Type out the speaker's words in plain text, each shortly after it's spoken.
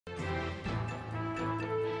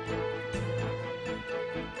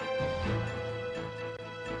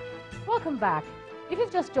Welcome back. If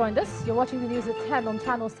you've just joined us, you're watching the news at 10 on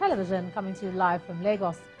Channels Television, coming to you live from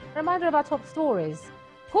Lagos. A reminder of our top stories.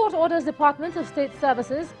 Court orders Department of State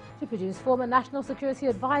Services to produce former National Security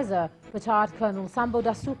Advisor, retired Colonel Sambo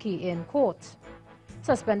Dasuki, in court.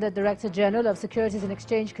 Suspended Director General of Securities and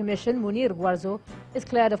Exchange Commission, Munir Gwarzo, is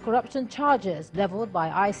cleared of corruption charges levelled by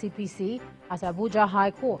ICPC at Abuja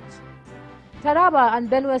High Court. Taraba and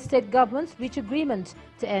Benue state governments reach agreement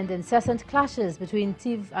to end incessant clashes between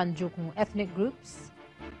Tiv and Jukun ethnic groups.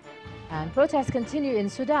 And protests continue in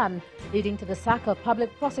Sudan, leading to the sack of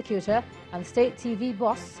public prosecutor and state TV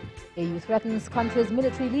boss. AU threatens country's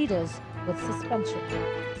military leaders with suspension.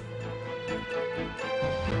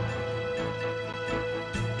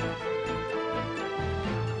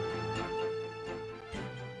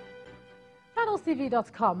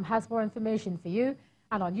 ChannelsTV.com has more information for you,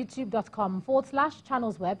 and on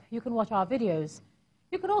youtube.com/channelsweb you can watch our videos.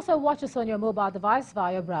 You can also watch us on your mobile device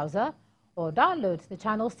via your browser, or download the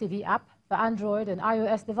Channels TV app for Android and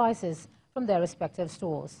iOS devices from their respective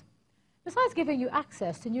stores. Besides giving you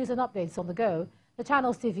access to news and updates on the go, the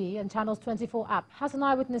Channels TV and Channels 24 app has an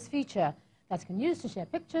eyewitness feature that you can use to share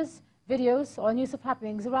pictures, videos, or news of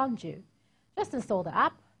happenings around you. Just install the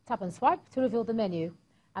app, tap and swipe to reveal the menu,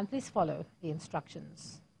 and please follow the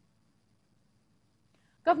instructions.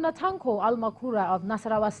 Governor Tanko Al-Makura of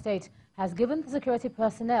Nasarawa State has given the security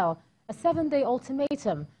personnel a 7-day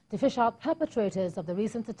ultimatum to fish out perpetrators of the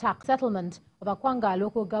recent attack settlement of Akwanga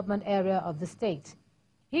local government area of the state.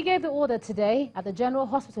 He gave the order today at the General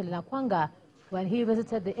Hospital in Akwanga when he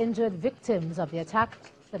visited the injured victims of the attack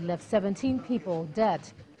that left 17 people dead.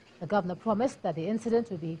 The governor promised that the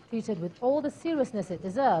incident would be treated with all the seriousness it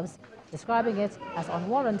deserves, describing it as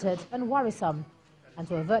unwarranted and worrisome. And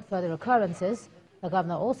to avert further occurrences, the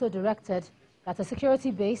governor also directed that a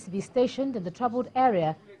security base be stationed in the troubled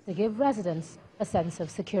area to give residents a sense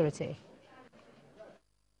of security.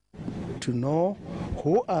 To know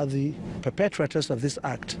who are the perpetrators of this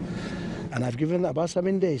act. And I've given about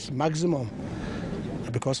 7 days maximum,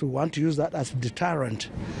 because we want to use that as a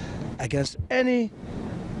deterrent against any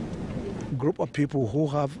group of people who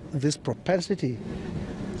have this propensity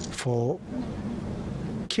for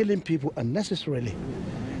killing people unnecessarily.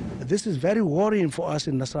 This is very worrying for us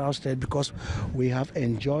in Nasarawa State because we have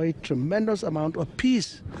enjoyed tremendous amount of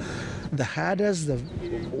peace. The herders, the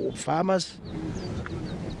farmers,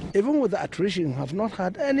 even with the attrition, have not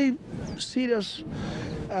had any serious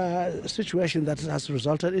situation that has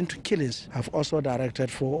resulted into killings. Have also directed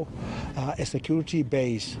for a security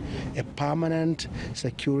base, a permanent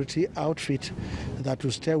security outfit that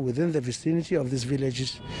will stay within the vicinity of these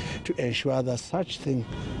villages to ensure that such thing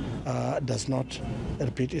does not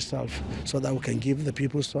repeat itself, so that we can give the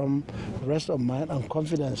people some rest of mind and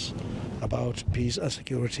confidence about peace and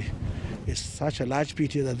security. It's such a large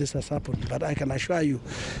pity that this has happened, but I can assure you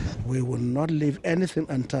we will not leave anything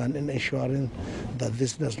unturned in ensuring that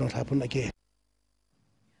this does not happen again.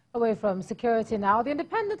 Away from security now, the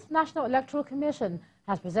Independent National Electoral Commission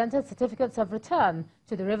has presented certificates of return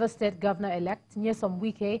to the Rivers State Governor-elect Nyesom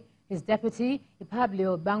Wike, his deputy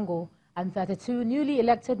Ipablio Bango, and 32 newly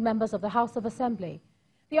elected members of the House of Assembly.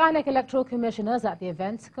 The INEC electoral commissioners at the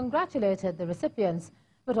event congratulated the recipients,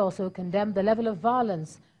 but also condemned the level of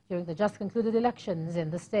violence during the just concluded elections in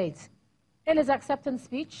the state. In his acceptance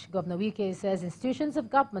speech, Governor Wike says institutions of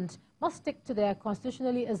government must stick to their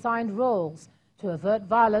constitutionally assigned roles to avert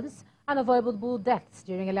violence and avoidable deaths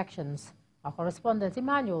during elections. Our correspondent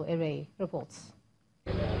Emmanuel Ere reports.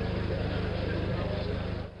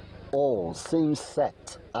 All seems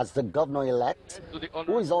set as the governor-elect,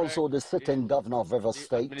 who is also the sitting governor of Rivers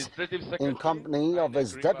State, in company of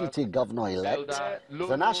his deputy governor-elect,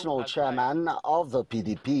 the national chairman of the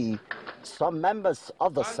PDP, some members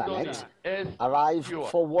of the Senate, arrive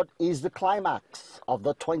for what is the climax of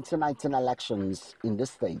the 2019 elections in the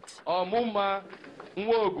state.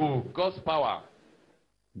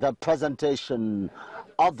 The presentation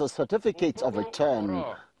of the certificate of return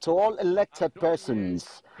to all elected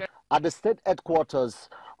persons at the state headquarters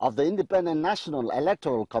of the Independent National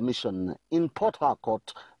Electoral Commission in Port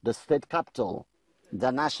Harcourt, the state capital. The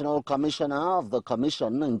National Commissioner of the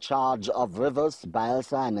Commission in charge of Rivers,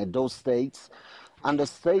 Bayelsa and Edo states and the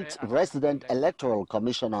state resident electoral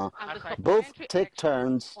commissioner both take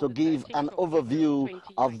turns to give an overview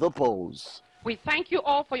of the polls. We thank you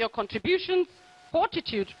all for your contributions,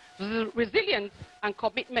 fortitude, resilience and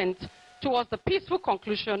commitment towards the peaceful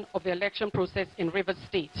conclusion of the election process in Rivers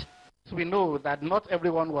State. We know that not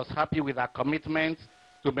everyone was happy with our commitment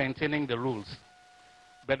to maintaining the rules,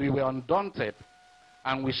 but we were undaunted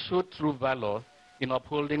and we showed true valor in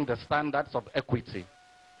upholding the standards of equity.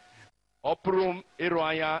 Oprum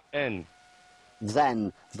Iroaya N.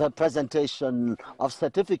 Then the presentation of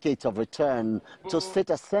certificates of return to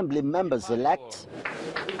State Assembly members-elect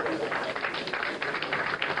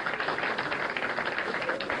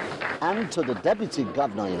and to the Deputy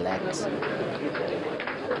Governor-elect.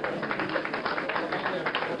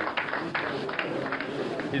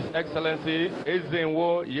 His Excellency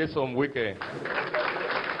Ezenwo Yesom Wike.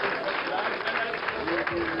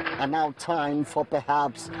 And now time for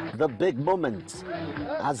perhaps the big moment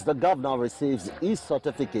as the governor receives his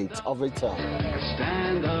certificate of return.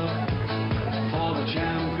 Stand up for the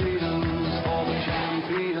champions, for the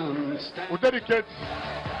champions. We dedicate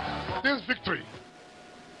this victory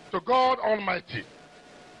to God Almighty.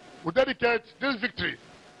 We dedicate this victory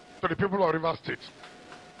to the people of Rivers State.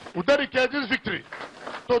 We dedicate this victory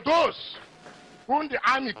to those whom the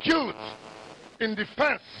army killed in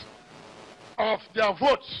defense of their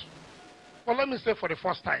votes. But let me say for the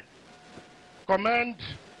first time, commend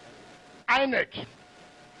INEC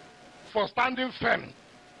for standing firm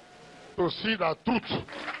to see the truth.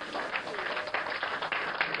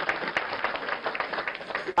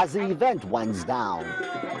 As the event winds down,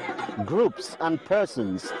 groups and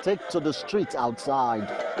persons take to the streets outside,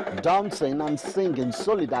 dancing and singing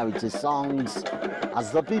solidarity songs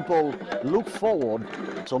as the people look forward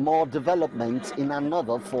to more development in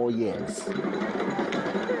another 4 years.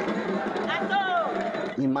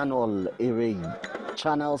 Emmanuel Ere,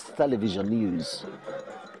 Channels Television News.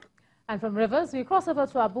 And from Rivers, we cross over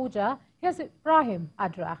to Abuja. Here's Ibrahim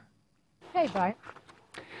Adra. Hey, Ibrahim.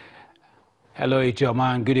 Hello,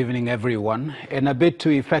 Ijoma, and good evening, everyone. In a bid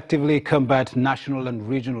to effectively combat national and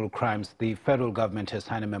regional crimes, the federal government has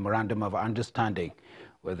signed a memorandum of understanding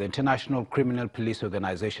with the International Criminal Police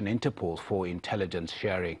Organization, Interpol, for intelligence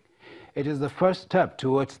sharing. It is the first step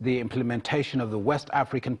towards the implementation of the West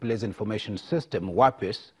African Police Information System,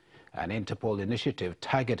 WAPIS, an Interpol initiative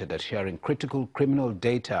targeted at sharing critical criminal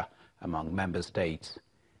data among member states.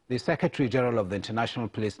 The Secretary General of the International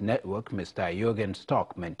Police Network, Mr. Jürgen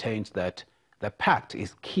Stock, maintains that the pact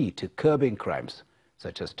is key to curbing crimes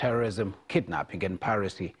such as terrorism, kidnapping and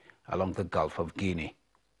piracy along the Gulf of Guinea.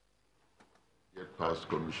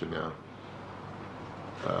 Commissioner.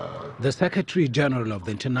 The Secretary General of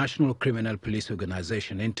the International Criminal Police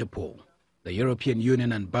Organization, Interpol, the European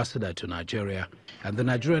Union Ambassador to Nigeria, and the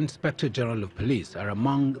Nigerian Inspector General of Police are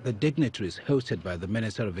among the dignitaries hosted by the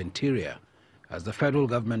Minister of Interior as the federal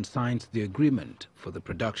government signs the agreement for the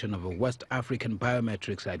production of a West African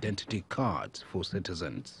biometrics identity cards for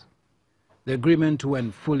citizens. The agreement,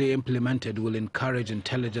 when fully implemented, will encourage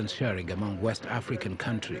intelligence sharing among West African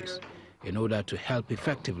countries in order to help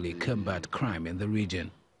effectively combat crime in the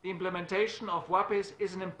region. The implementation of WAPIS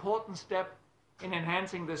is an important step in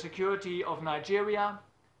enhancing the security of Nigeria,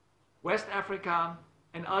 West Africa,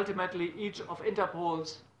 and ultimately each of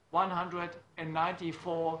Interpol's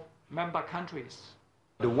 194 member countries.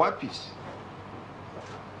 The WAPIS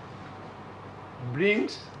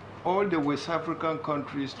brings all the West African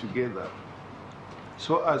countries together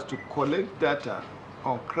so as to collect data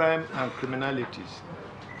on crime and criminalities.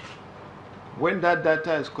 When that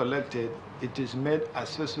data is collected, it is made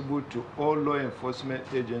accessible to all law enforcement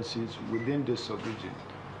agencies within the sub-region.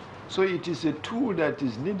 So it is a tool that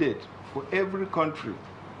is needed for every country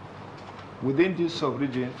within this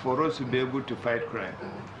sub-region for us to be able to fight crime.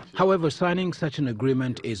 However, signing such an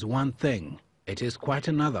agreement is one thing. It is quite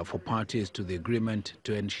another for parties to the agreement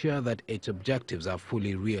to ensure that its objectives are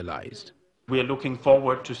fully realized. We are looking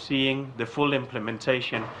forward to seeing the full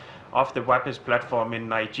implementation of the WAPIS platform in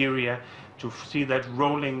Nigeria, to see that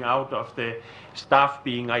rolling out of the staff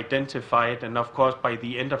being identified, and of course by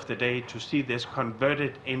the end of the day to see this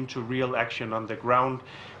converted into real action on the ground,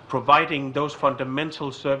 providing those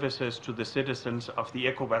fundamental services to the citizens of the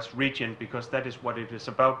ECOWAS region, because that is what it is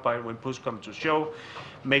about when push comes to shove,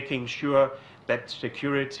 making sure that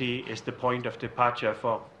security is the point of departure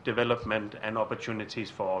for development and opportunities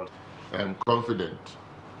for all. I am confident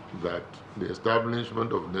that the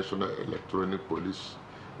establishment of National Electronic Police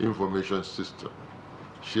Information System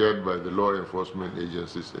shared by the law enforcement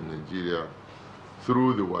agencies in Nigeria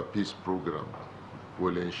through the WAPIS program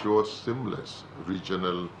will ensure seamless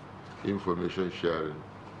regional information sharing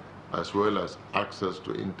as well as access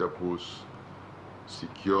to Interpol's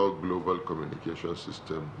secure global communication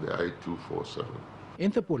system, the I-247.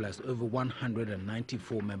 Interpol has over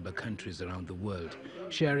 194 member countries around the world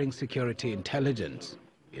sharing security intelligence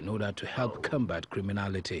in order to help combat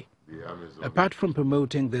criminality. Apart from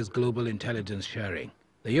promoting this global intelligence sharing,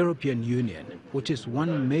 the European Union, which is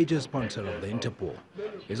one major sponsor of the Interpol,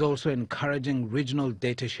 is also encouraging regional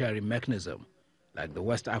data sharing mechanism like the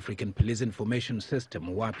West African Police Information System,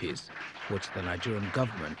 WAPIS, which the Nigerian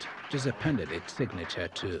government just appended its signature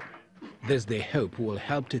to. This, they hope, will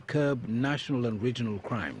help to curb national and regional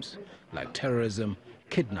crimes like terrorism,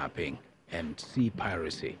 kidnapping, and sea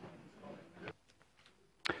piracy.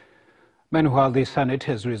 Meanwhile, the Senate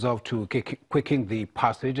has resolved to quicken the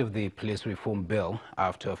passage of the police reform bill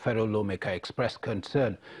after a federal lawmaker expressed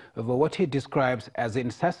concern over what he describes as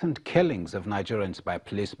incessant killings of Nigerians by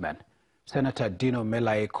policemen. Senator Dino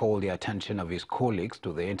Melaye called the attention of his colleagues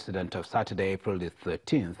to the incident of Saturday, April the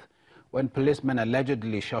 13th, when policemen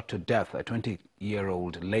allegedly shot to death a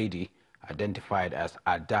 20-year-old lady identified as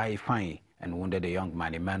Ada Ifeanyi and wounded a young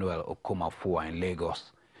man, Emmanuel Okomafua, in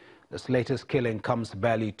Lagos. This latest killing comes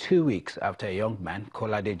barely 2 weeks after a young man,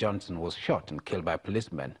 Kolade Johnson, was shot and killed by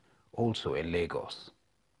policemen, also in Lagos.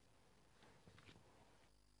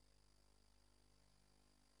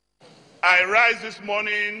 I rise this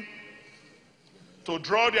morning to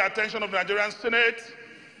draw the attention of the Nigerian Senate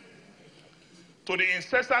to the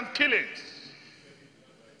incessant killings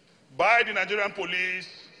by the Nigerian police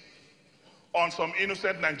on some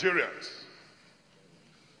innocent Nigerians.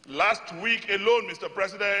 Last week alone, Mr.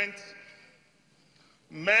 President,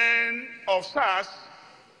 men of SARS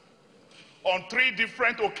on 3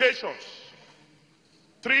 different occasions,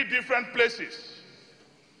 3 different places,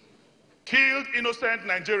 killed innocent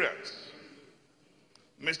Nigerians.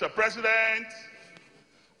 Mr. President,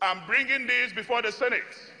 I'm bringing this before the Senate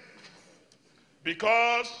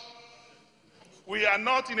because we are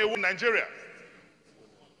not in a war in Nigeria,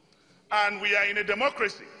 and we are in a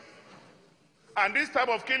democracy. And this type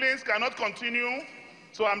of killings cannot continue,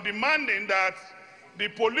 so I'm demanding that the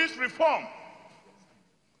police reform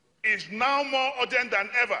is now more urgent than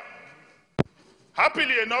ever.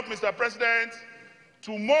 Happily enough, Mr. President,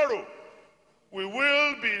 tomorrow we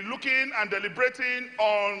will be looking and deliberating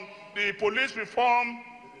on the police reform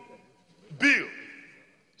bill.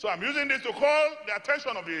 So I'm using this to call the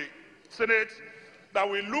attention of the Senate that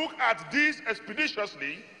we look at this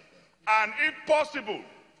expeditiously and, if possible,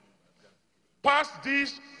 pass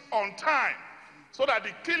this on time so that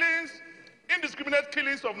the killings, indiscriminate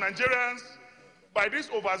killings of Nigerians by these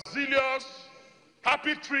overzealous,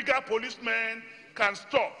 happy trigger policemen can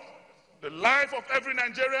stop. The life of every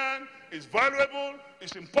Nigerian is valuable,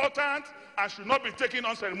 is important, and should not be taken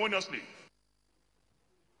unceremoniously.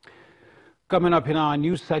 Coming up in our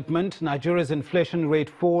news segment, Nigeria's inflation rate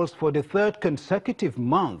falls for the 3rd consecutive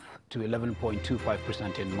month to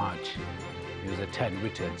 11.25% in March. News at 10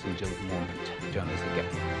 returns in just a moment. Join us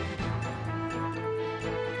again.